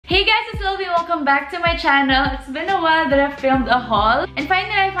welcome back to my channel. It's been a while that I've filmed a haul. And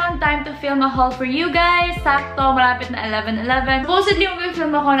finally, I found time to film a haul for you guys. Sakto, malapit na 11:11. Supposedly,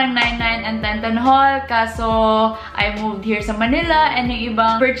 mag-film ako ng 9:9 and 10:10 haul. Kaso, I moved here sa Manila and yung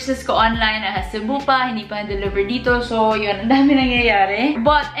ibang purchases ko online na Cebu pa, hindi pa na-deliver dito. So, yun, ang dami nangyayari.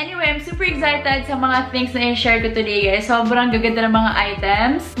 But anyway, I'm super excited sa mga things na i-share ko today, guys. Sobrang gaganda ng mga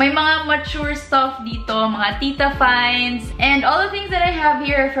items. May mga mature stuff dito, mga tita finds, and all the things that I have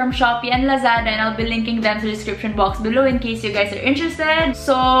here are from SHOPEE and LAZADA, and I'll be linking them to the description box below in case you guys are interested.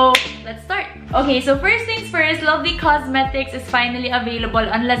 So, let's start. Okay, so first things first, Lovely Cosmetics is finally available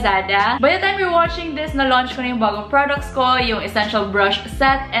on LAZADA. By the time you're watching this, na-launch ko na yung bagong products ko, yung Essential Brush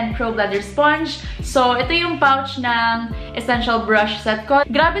Set and Problender Sponge. So, ito yung pouch ng Essential Brush Set ko.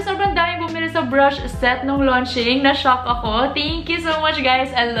 Grabe, sobrang daming bumili sa brush set nung launching. Na-shock ako. Thank you so much, guys.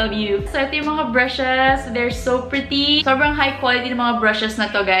 I love you. So, ito yung mga brushes. They're so pretty. Sobrang high quality ng mga brushes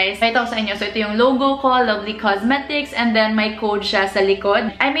na to, guys. Pakita ko sa inyo. So, ito yung logo ko, Lovely Cosmetics, and then may code siya sa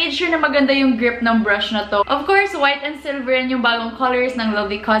likod. I made sure na maganda yung grip ng brush na to. Of course, white and silver and yung bagong colors ng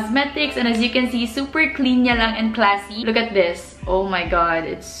Lovely Cosmetics, and as you can see, super clean niya lang and classy. Look at this. Oh my god,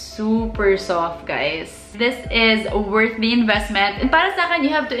 it's super soft, guys. This is worth the investment. And para sa akin,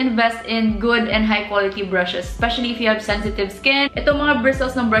 you have to invest in good and high quality brushes, especially if you have sensitive skin. Itong mga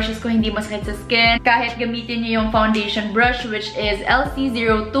bristles ng brushes ko hindi masakit sa skin. Kahit gamitin niyo yung foundation brush, which is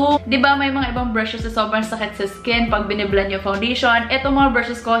LC02. Diba may mga ibang brushes na sobrang sakit sa skin pag biniblend yung foundation. Itong mga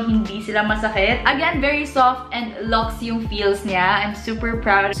brushes ko, hindi sila masakit. Again, very soft and luxe yung feels niya. I'm super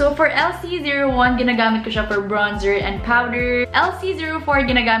proud. So for LC01, ginagamit ko siya for bronzer and powder. LC04,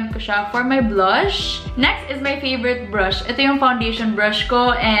 ginagamit ko siya for my blush. Next is my favorite brush. Ito yung foundation brush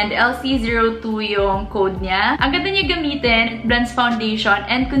ko, and LC02 yung code niya. Ang ganda niya gamitin. It blends foundation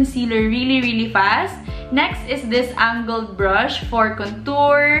and concealer really fast. Next is this angled brush for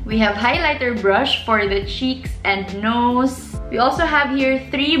contour. We have highlighter brush for the cheeks and nose. We also have here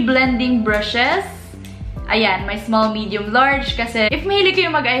 3 blending brushes. Ayan, may small, medium, large. Kasi if mahilig kayo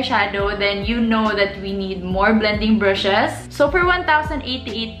mag-eyeshadow, then you know that we need more blending brushes. So for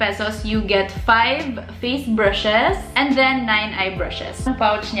 1,088 pesos, you get 5 face brushes and then 9 eye brushes. Ang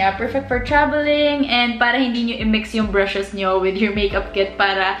pouch niya, perfect for traveling and para hindi nyo i-mix yung brushes nyo with your makeup kit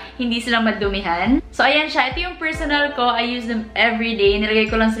para hindi sila madumihan. So ayan siya. Ito yung personal ko. I use them every day. Nilagay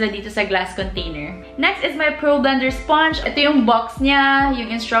ko lang sila dito sa glass container. Next is my Problender Sponge. Ito yung box niya.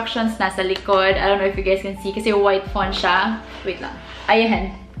 Yung instructions nasa likod. I don't know if you guys can see kasi white font siya. Wait lang.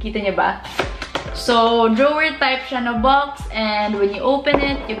 Ayan. Kita niya ba? So, drawer type siya na box, and when you open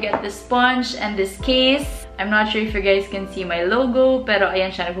it, you get the sponge and this case. I'm not sure if you guys can see my logo, pero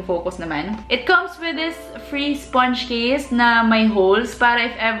ayan siya, nagpo-focus naman. It comes with this free sponge case na may holes para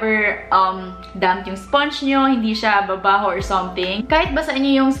if ever damp yung sponge nyo, hindi siya babaho or something. Kahit basahin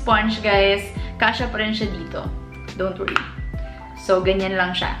nyo yung sponge, guys, kasya pa rin siya dito. Don't worry. So, ganyan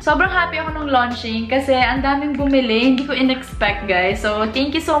lang siya. Sobrang happy ako nung launching kasi ang daming bumili. Hindi ko in-expect, guys. So,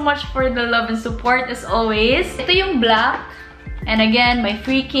 thank you so much for the love and support as always. Ito yung black. And again, my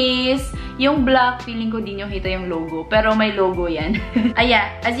free case. Yung black, feeling ko din yung kita yung logo. Pero may logo yan. Ayan.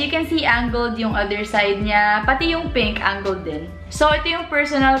 As you can see, angled yung other side niya. Pati yung pink, angled din. So, ito yung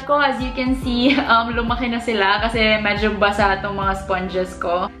personal ko. As you can see, lumaki na sila kasi medyo basa itong mga sponges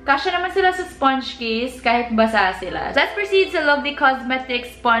ko. Kasya naman sila sa sponge case kahit basa sila. Let's proceed sa Lovely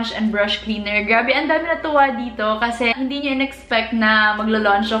Cosmetics Sponge and Brush Cleaner. Grabe, ang dami natuwa dito kasi hindi nyo in-expect na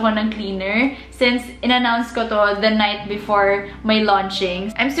magla-launch ako ng cleaner since in-announce ko to the night before my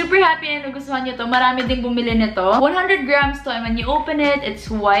launching. I'm super happy na nagustuhan nyo to. Marami ding bumili nito. 100 grams to, and when you open it, it's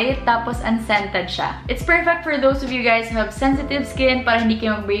white tapos unscented siya. It's perfect for those of you guys who have sensitive skin para hindi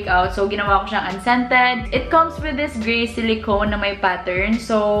kayo mag-breakout. So, ginawa ko siyang unscented. It comes with this gray silicone na may pattern.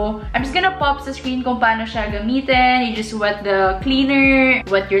 So, I'm just gonna pop sa screen kung paano siya gamitin. You just wet the cleaner,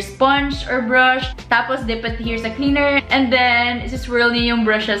 wet your sponge or brush, tapos dip it here sa cleaner, and then just swirl niyo yung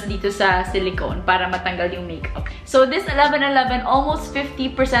brushes dito sa silicone para matanggal yung makeup. So, this 11/11, almost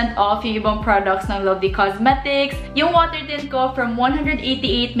 50% off yung ibang products ng Lovely Cosmetics. Yung water tint ko from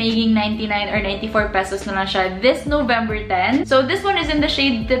 188 magiging 99 or 94 pesos na lang siya this November 10. So this one is in the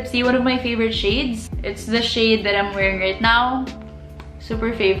shade Tipsy, one of my favorite shades. It's the shade that I'm wearing right now.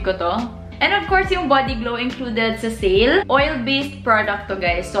 Super fave ko to. And of course, yung Body Glow included sa sale. Oil-based product to,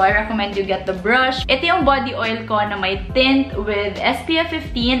 guys. So I recommend you get the brush. Ito yung body oil ko na may tint with SPF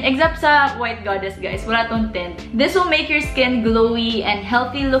 15. Except sa White Goddess, guys. Wala tong tint. This will make your skin glowy and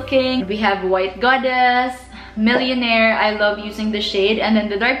healthy looking. We have White Goddess, Millionaire. I love using the shade, and then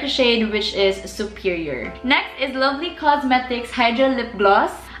the darker shade, which is Superior. Next is Lovely Cosmetics Hydra Lip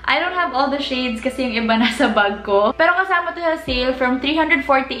Gloss. I don't have all the shades kasi yung iba nasa bag ko. Pero kasama to sa sale from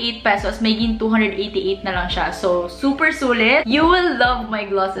 348 pesos, maging 288 na lang siya. So, super sulit. You will love my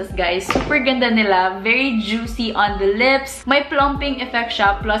glosses, guys. Super ganda nila. Very juicy on the lips. May plumping effect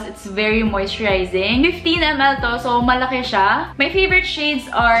siya, plus it's very moisturizing. 15 ml to, so malaki siya. My favorite shades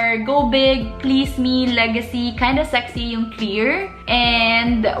are Go Big, Please Me, Legacy, Kinda Sexy, yung clear.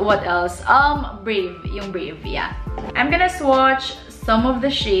 And what else? Brave. Yung Brave, yeah. I'm gonna swatch some of the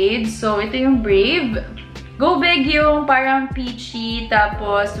shades. So, ito yung Brave. Go Big yung parang peachy,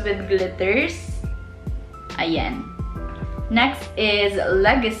 tapos with glitters. Ayan. Next is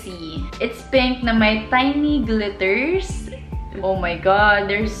Legacy. It's pink na may tiny glitters. Oh my god,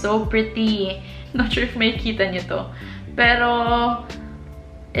 they're so pretty. Not sure if may kita nyo to. Pero,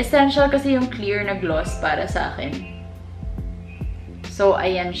 essential kasi yung clear na gloss para sa akin. So,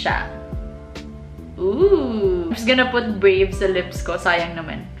 ayan siya. Ooh! I'm just gonna put Brave sa lips ko. Sayang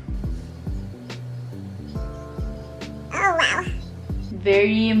naman. Oh, wow.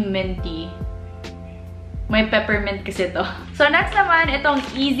 Very minty. May peppermint kasi to. So, next naman, itong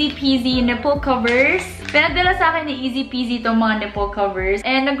Easy Peasy nipple covers. Pinadala sa akin ni Easy Peasy itong mga nipple covers.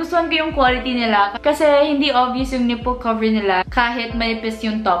 And nagustuhan ko yung quality nila kasi hindi obvious yung nipple cover nila kahit manipis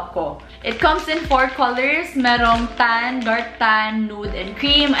yung top ko. It comes in 4 colors. Merong tan, dark tan, nude, and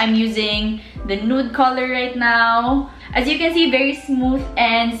cream. I'm using the nude color right now. As you can see, very smooth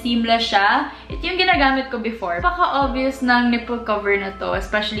and seamless siya. Ito yung ginagamit ko before. Paka-obvious ng nipple cover na to,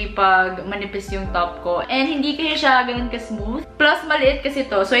 especially pag manipis yung top ko. And hindi kasi siya ganun ka-smooth. Plus, maliit kasi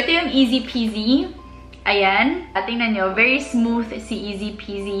to. So, ito yung Easy Peasy. Ayan. At tingnan nyo, very smooth si Easy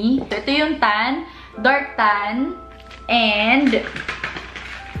Peasy. So, ito yung tan, dark tan, and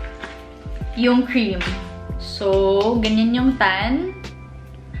yung cream. So, ganyan yung tan.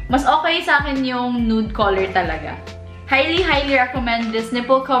 Mas okay sa akin yung nude color talaga. Highly recommend this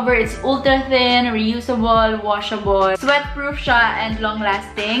nipple cover. It's ultra thin, reusable, washable, sweat-proof siya, and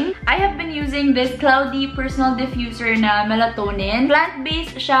long-lasting. I have been using this Cloudy Personal Diffuser na melatonin.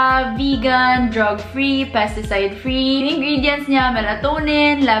 Plant-based siya, vegan, drug-free, pesticide-free. Yung ingredients niya,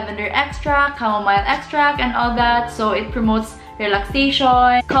 melatonin, lavender extract, chamomile extract, and all that. So, it promotes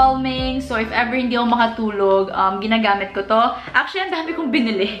relaxation, calming. So, if ever hindi ako makatulog, ginagamit ko to. Actually, ang dami kong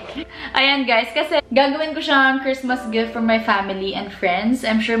binili. Ayan, guys. Kasi gagawin ko siyang Christmas gift for my family and friends.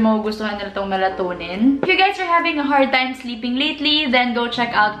 I'm sure magugustuhan nila itong melatonin. If you guys are having a hard time sleeping lately, then go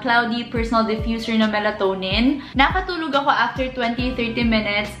check out Cloudy Personal Diffuser na melatonin. Nakatulog ako after 20-30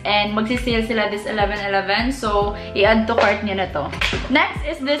 minutes and magsisale sila this 11/11. So, i-add to cart niya na to. Next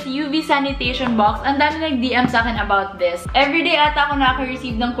is this UV sanitation box. Ang dami nag-DM sa akin about this. Everyday ata ako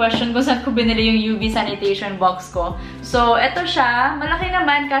nakaka-receive ng question kung saan ko binili yung UV sanitation box ko. So, eto siya. Malaki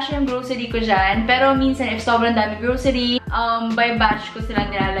naman kasi yung grocery ko dyan. Pero minsan, if sobrang dami grocery, by batch ko sila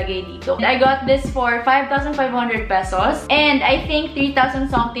nilalagay dito. I got this for 5,500 pesos. And I think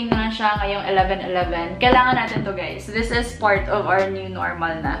 3,000 something na siya ngayong 11/11. Kailangan natin to, guys. This is part of our new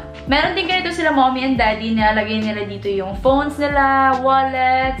normal na. Meron din ganito sila mommy and daddy. Nilalagay nila dito yung phones nila,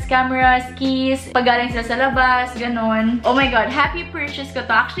 wallets, cameras, keys. Pag galing sila sa labas, ganun. Oh my god, happy purchase ko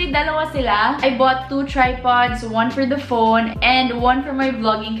to. Actually, dalawa sila. I bought 2 tripods, one for the phone and one for my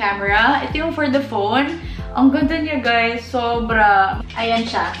vlogging camera. Ito yung for the phone. Ang ganda niya, guys. Sobra. Ayan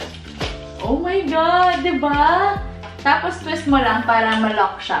siya. Oh my god, diba? Tapos twist mo lang para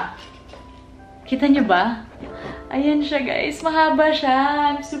ma-lock siya. Kita niyo ba? Ayan siya, guys. Mahaba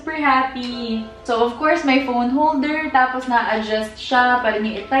siya. I'm super happy. So, of course, may phone holder. Tapos na-adjust siya para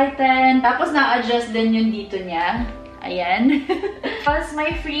niyo i-tighten. Tapos na-adjust din yung dito niya. Ayan. Tapos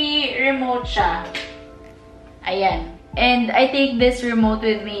may free remote siya. Ayan. And I take this remote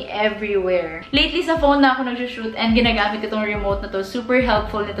with me everywhere. Lately sa phone na ako nag-shoot and ginagamit itong remote na to. Super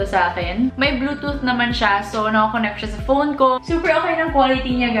helpful nito sa akin. May Bluetooth naman siya, so nakakonect siya sa phone ko. Super okay ng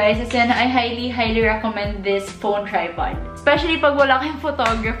quality niya, guys. As in, I highly recommend this phone tripod. Especially pag wala kayong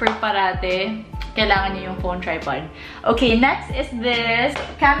photographer parate. Kailangan niyo yung phone tripod. Okay, next is this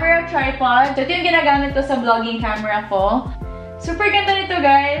camera tripod. So, ito yung ginagamit ko sa vlogging camera ko. Super ganda nito,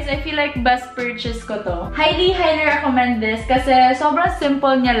 guys. I feel like best purchase ko to. Highly recommend this kasi sobrang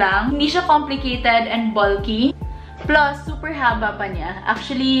simple niya lang. Hindi siya complicated and bulky. Plus, super haba pa niya.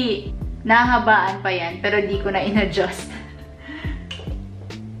 Actually, nahabaan pa yan pero di ko na in-adjust.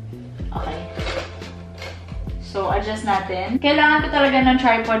 Okay. So, adjust natin. Kailangan ko talaga ng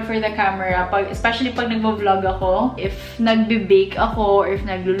tripod for the camera, especially pag nagvo-vlog ako. If nagbe-bake ako, or if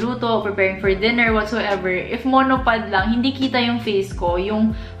nagluluto, preparing for dinner, whatsoever. If monopod lang, hindi kita yung face ko.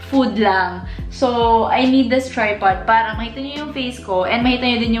 Yung food lang. So, I need this tripod para makita nyo yung face ko and makita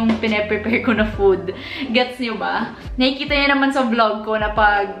nyo din yung pinaprepare ko na food. Gets nyo ba? Nakikita nyo naman sa vlog ko na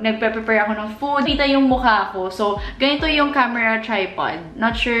pag nagpe-prepare ako ng food, kita yung mukha ko. So, ganito yung camera tripod.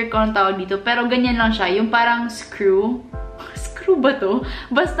 Not sure kung anong tawag dito, pero ganyan lang siya. Yung parang screw. Screw ba to?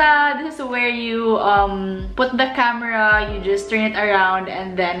 Basta, this is where you put the camera, you just turn it around,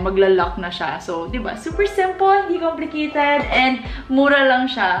 and then magla-lock na siya. So, diba? Super simple, hindi complicated, and mura lang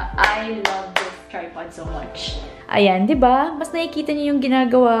siya. I love this tripod so much. Ayan, diba? Mas nakikita niyo yung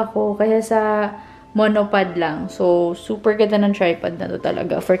ginagawa ko kaya sa monopod lang. So, super ganda ng tripod na to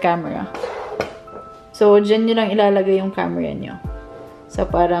talaga for camera. So, dyan nyo lang ilalagay yung camera nyo. So,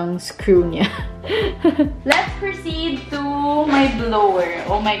 parang screw niya. Let's proceed to my blower.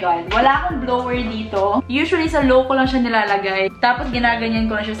 Oh my god. Wala akong blower dito. Usually, sa low ko lang siya nilalagay. Tapos, ginaganyan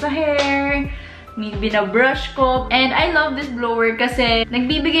ko na siya sa hair. Binabrush ko. And I love this blower kasi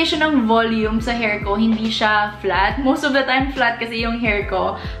nagbibigay siya ng volume sa hair ko. Hindi siya flat. Most of the time, flat kasi yung hair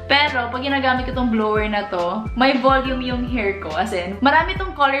ko. Pero, pag ginagamit ko tong blower na to, may volume yung hair ko. As in, marami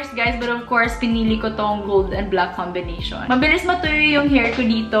tong colors, guys. But of course, pinili ko tong gold and black combination. Mabilis matuyo yung hair ko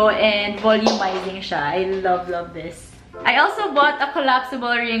dito and volumizing siya. I love this. I also bought a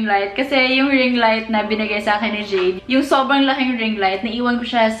collapsible ring light kasi yung ring light na binigay sa akin ni Jade, yung sobrang laking ring light, naiwan ko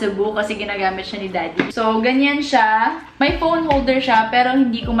siya sa Cebu kasi ginagamit siya ni Daddy. So, ganyan siya. May phone holder siya pero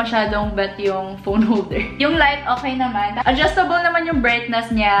hindi ko masyadong bet yung phone holder. Yung light, okay naman. Adjustable naman yung brightness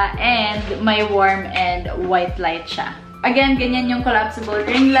niya and may warm and white light siya. Again, ganyan yung collapsible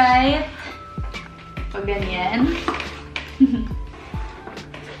ring light. So, ganyan.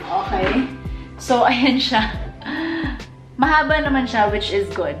 Okay. So, ayan siya. Mahaba naman siya, which is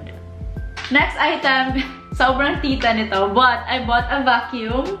good. Next item, sobrang tita nito, but I bought a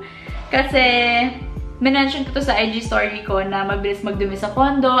vacuum kasi minention ko to sa IG story ko na mabilis magdumi sa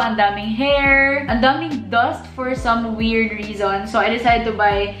condo, ang daming hair, ang daming dust for some weird reason. So I decided to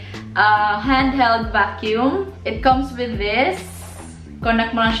buy a handheld vacuum. It comes with this.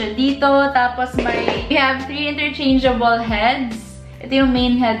 Connect mo lang siya dito. Tapos we have 3 interchangeable heads. Ito yung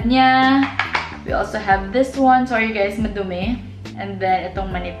main head niya. We also have this one. Sorry guys, madumi. And then,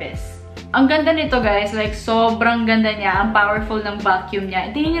 itong manipis. Ang ganda nito guys. Like, sobrang ganda niya. Ang powerful ng vacuum niya.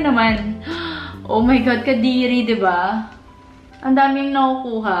 Tingnan nyo naman. Oh my god, kadiri, diba? Ang daming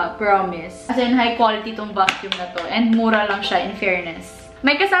nakukuha. Promise. As in, high quality tong vacuum na to. And mura lang siya, in fairness.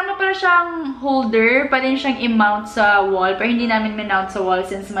 May kasama pala siyang holder. Pwede siyang i-mount sa wall. Pero hindi namin ma-mount sa wall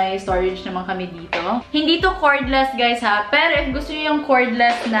since may storage naman kami dito. Hindi to cordless guys ha. Pero if gusto niyo yung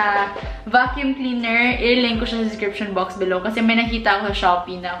cordless na vacuum cleaner, i-link ko siya sa description box below. Kasi may nakita ako sa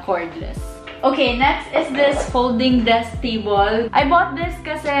Shopee na cordless. Okay, next is this folding desk table. I bought this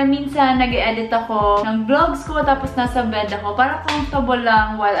kasi minsan nag-edit ako ng vlogs ko tapos nasa bed ako. Para comfortable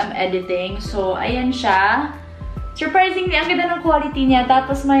lang while I'm editing. So, ayan siya. Surprisingly, ang ganda ng quality niya.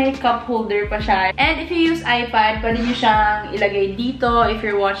 Tapos may cup holder pa siya. And if you use iPad, pwede nyo siyang ilagay dito if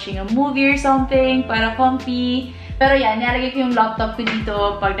you're watching a movie or something para comfy. Pero yan, nilagay ko yung laptop ko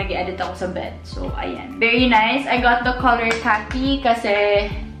dito pag nag-edit ako sa bed. So, ayan. Very nice. I got the color khaki kasi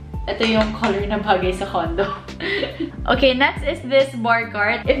ito yung color na bagay sa condo. Okay, next is this bar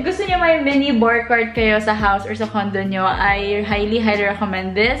cart. If gusto niyo may mini bar cart kayo sa house or sa condo nyo, I highly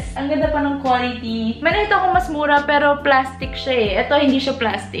recommend this. Ang ganda pa ng quality. May nakita ko mas mura pero plastic siya eh. Ito hindi siya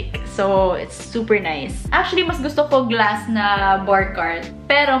plastic. So, it's super nice. Actually, mas gusto ko glass na bar cart.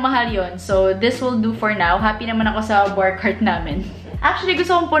 Pero mahal yun. So, this will do for now. Happy naman ako sa bar cart namin. Actually,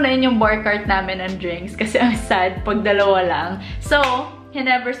 gusto kong punain yung bar cart namin ng drinks kasi ang sad pag dalawa lang. So,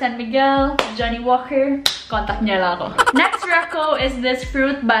 Ginebra San Miguel, Johnny Walker, contact niya lang ako. Next reco is this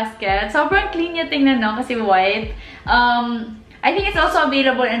fruit basket. Sobrang clean niya tingnan, no? Kasi white. I think it's also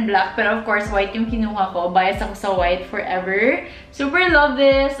available in black, pero of course, white yung kinuha ko. Bias ako sa white forever. Super love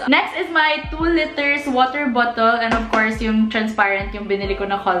this. Next is my 2 liters water bottle. And of course, yung transparent yung binili ko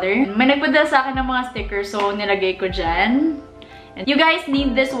na color. May nagpadala sa akin ng mga stickers, so nilagay ko dyan. And you guys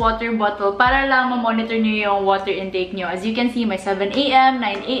need this water bottle para lang ma-monitor nyo yung water intake nyo. As you can see, may 7 AM,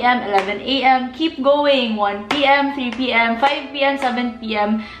 9 AM, 11 AM. Keep going. 1 PM, 3 PM, 5 PM, 7 PM,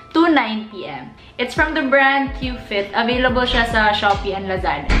 to 9 PM. It's from the brand QFit. Available siya sa Shopee and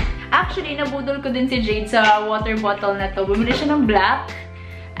Lazada. Actually, nabudol ko din si Jade sa water bottle na to. Bumili siya ng black.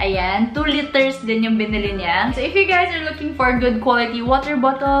 Ayan, 2 liters din yung binili niya. So if you guys are looking for good quality water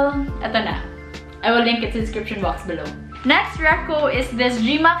bottle, eto na. I will link it in the description box below. Next reco is this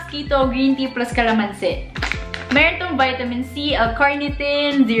G-Max Keto Green Tea plus Calamansi. Meron tong vitamin C,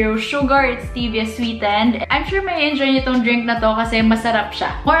 L-carnitine, zero sugar, it's stevia sweetened. I'm sure may enjoy nyo tong drink na to kasi masarap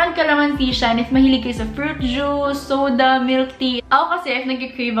siya. More on calamansi siya, and if mahilig kayo sa fruit juice, soda, milk tea. Ako kasi, if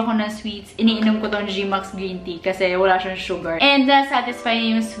nag-crave ako ng sweets, iniinom ko tong G-Max green tea kasi wala siyang sugar. And satisfy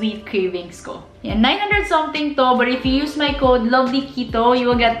niya yung sweet cravings ko. Yan, 900 something to, but if you use my code LOVELYKETO, you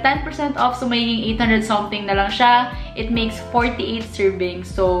will get 10% off, so magiging 800 something na lang siya. It makes 48 servings,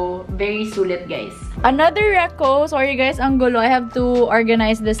 so very sulit, guys. Another reco, sorry guys, ang gulo, I have to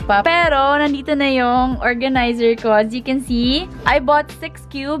organize this pa. Pero, nandito na yung organizer ko. As you can see, I bought 6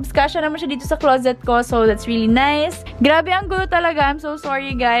 cubes. Kasha naman siya dito sa closet ko, so that's really nice. Grabe, ang gulo talaga. I'm so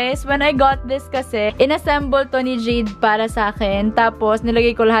sorry, guys. When I got this kasi, inassemble to ni Jade para sa akin. Tapos,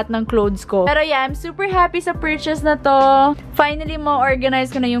 nilagay ko lahat ng clothes ko. Pero yeah, I'm super happy sa purchase na to. Finally,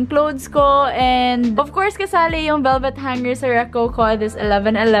 ma-organize ko na yung clothes ko. And, of course, kasali yung velvet hanger sa reco ko this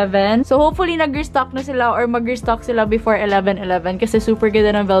 11/11. So, hopefully, nag-restock na sila or mag-restock sila before 11/11 kasi super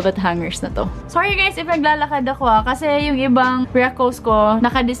ganda ng velvet hangers na to. Sorry guys if naglalakad ako kasi yung ibang recos ko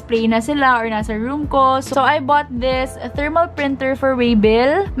naka-display na sila or nasa room ko. So I bought this thermal printer for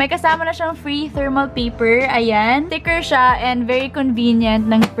Waybill. May kasama na siyang free thermal paper. Ayan. Sticker siya and very convenient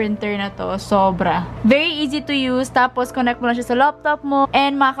ng printer na to. Sobra. Very easy to use. Tapos connect mo na siya sa laptop mo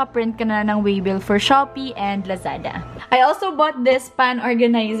and maka-print ka na ng Waybill for Shopee and Lazada. I also bought this pan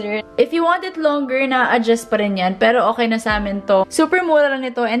organizer. If you want it longer, na-adjust pa rin yan. Pero okay na sa amin to. Super mura lang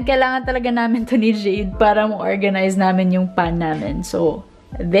ito and kailangan talaga namin to ni Jade para mo-organize namin yung pan namin. So,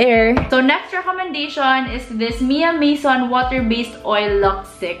 there. So, next recommendation is this Mia Mason Water-Based Oil Lux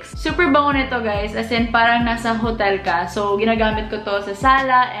 6. Super bango nito, guys. As in, parang nasa hotel ka. So, ginagamit ko to sa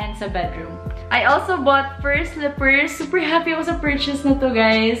sala and sa bedroom. I also bought fur slippers. Super happy ako sa purchase na to,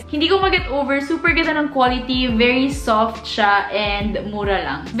 guys. Hindi ko mag-get over. Super ganda ng quality. Very soft siya and mura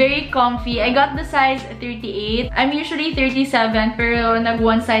lang. Very comfy. I got the size 38. I'm usually 37 pero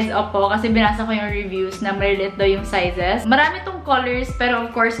nag-one size up po kasi binasa ko yung reviews na malilit daw yung sizes. Marami tong colors pero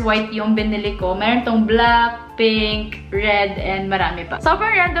of course white yung binili ko. Meron tong black, pink, red, and marami pa.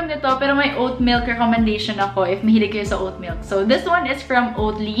 Sobrang random nito pero may oat milk recommendation ako if mahilig kayo sa oat milk. So this one is from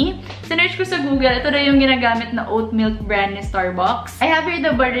Oatly. Sinearch ko sa Google, ito na yung ginagamit na oat milk brand ni Starbucks. I have here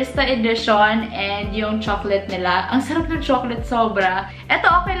the barista edition and yung chocolate nila. Ang sarap ng chocolate, sobra. Ito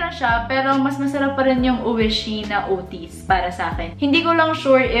okay lang siya, pero mas masarap pa rin yung Oishi na Oaties para sa akin. Hindi ko lang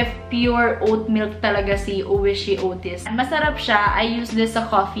sure if pure oat milk talaga si Oishi Oaties. Masarap siya. I use this sa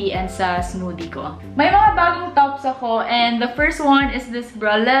coffee and sa smoothie ko. May mga bagong tops ako and the first one is this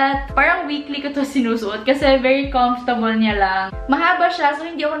bralette. Parang weekly ko to sinusuot kasi very comfortable niya lang. Mahaba siya, so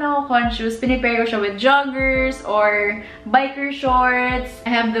hindi ako nako-conscious. Pinipair ko siya with joggers or biker shorts.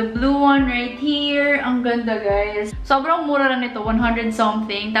 I have the blue one right here. Ang ganda, guys. Sobrang mura lang nito, 100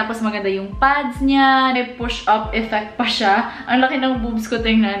 something. Tapos maganda yung pads niya. May push-up effect pa siya. Ang laki ng boobs ko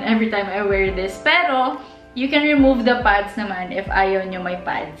tingnan every time I wear this. Pero, you can remove the pads naman if ayaw nyo may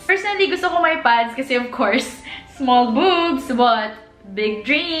pads. Personally, gusto ko may pads kasi of course, small boobs, but big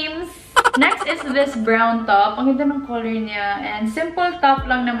dreams. Next is this brown top. Ang ganda ng color niya. And simple top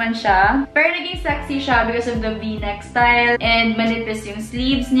lang naman siya. Pero naging sexy siya because of the V-neck style. And manipis yung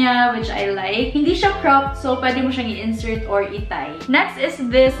sleeves niya, which I like. Hindi siya cropped, so pwede mo siyang i-insert or i-tie. Next is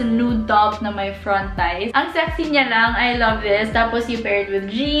this nude top na may front ties. Ang sexy niya lang. I love this. Tapos you pair it with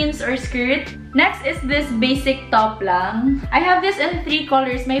jeans or skirt. Next is this basic top lang. I have this in 3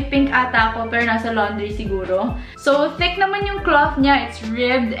 colors. May pink ata ako, pero nasa laundry siguro. So, thick naman yung cloth niya. It's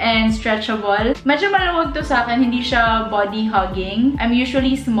ribbed and stretchable. Medyo maluwag to sa akin. Hindi siya body hugging. I'm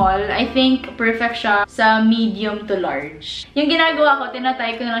usually small. I think perfect siya sa medium to large. Yung ginagawa ko,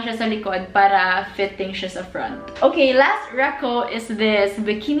 tinatay ko na lang siya sa likod para fitting siya sa front. Okay, last reco is this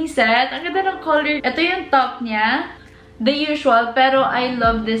bikini set. Ang ganda ng color. Ito yung top niya. The usual, pero I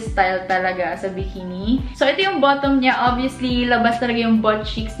love this style talaga sa bikini. So, ito yung bottom niya. Obviously, labas talaga yung butt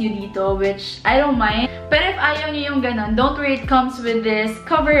cheeks nyo dito, which I don't mind. Pero if ayaw nyo yung ganun, don't worry, it comes with this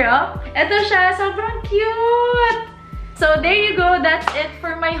cover-up. Ito siya, sobrang cute! So, there you go. That's it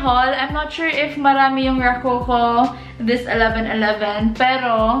for my haul. I'm not sure if marami yung reco ko this 11/11.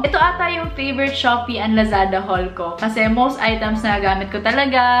 Pero, ito ata yung favorite Shopee and Lazada haul ko. Kasi most items na gamit ko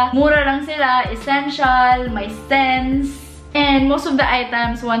talaga. Mura lang sila. Essential. May sense. And most of the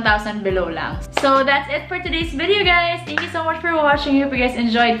items, 1,000 below lang. So, that's it for today's video, guys. Thank you so much for watching. I hope you guys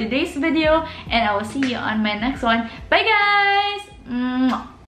enjoyed today's video. And I will see you on my next one. Bye, guys! Mwah!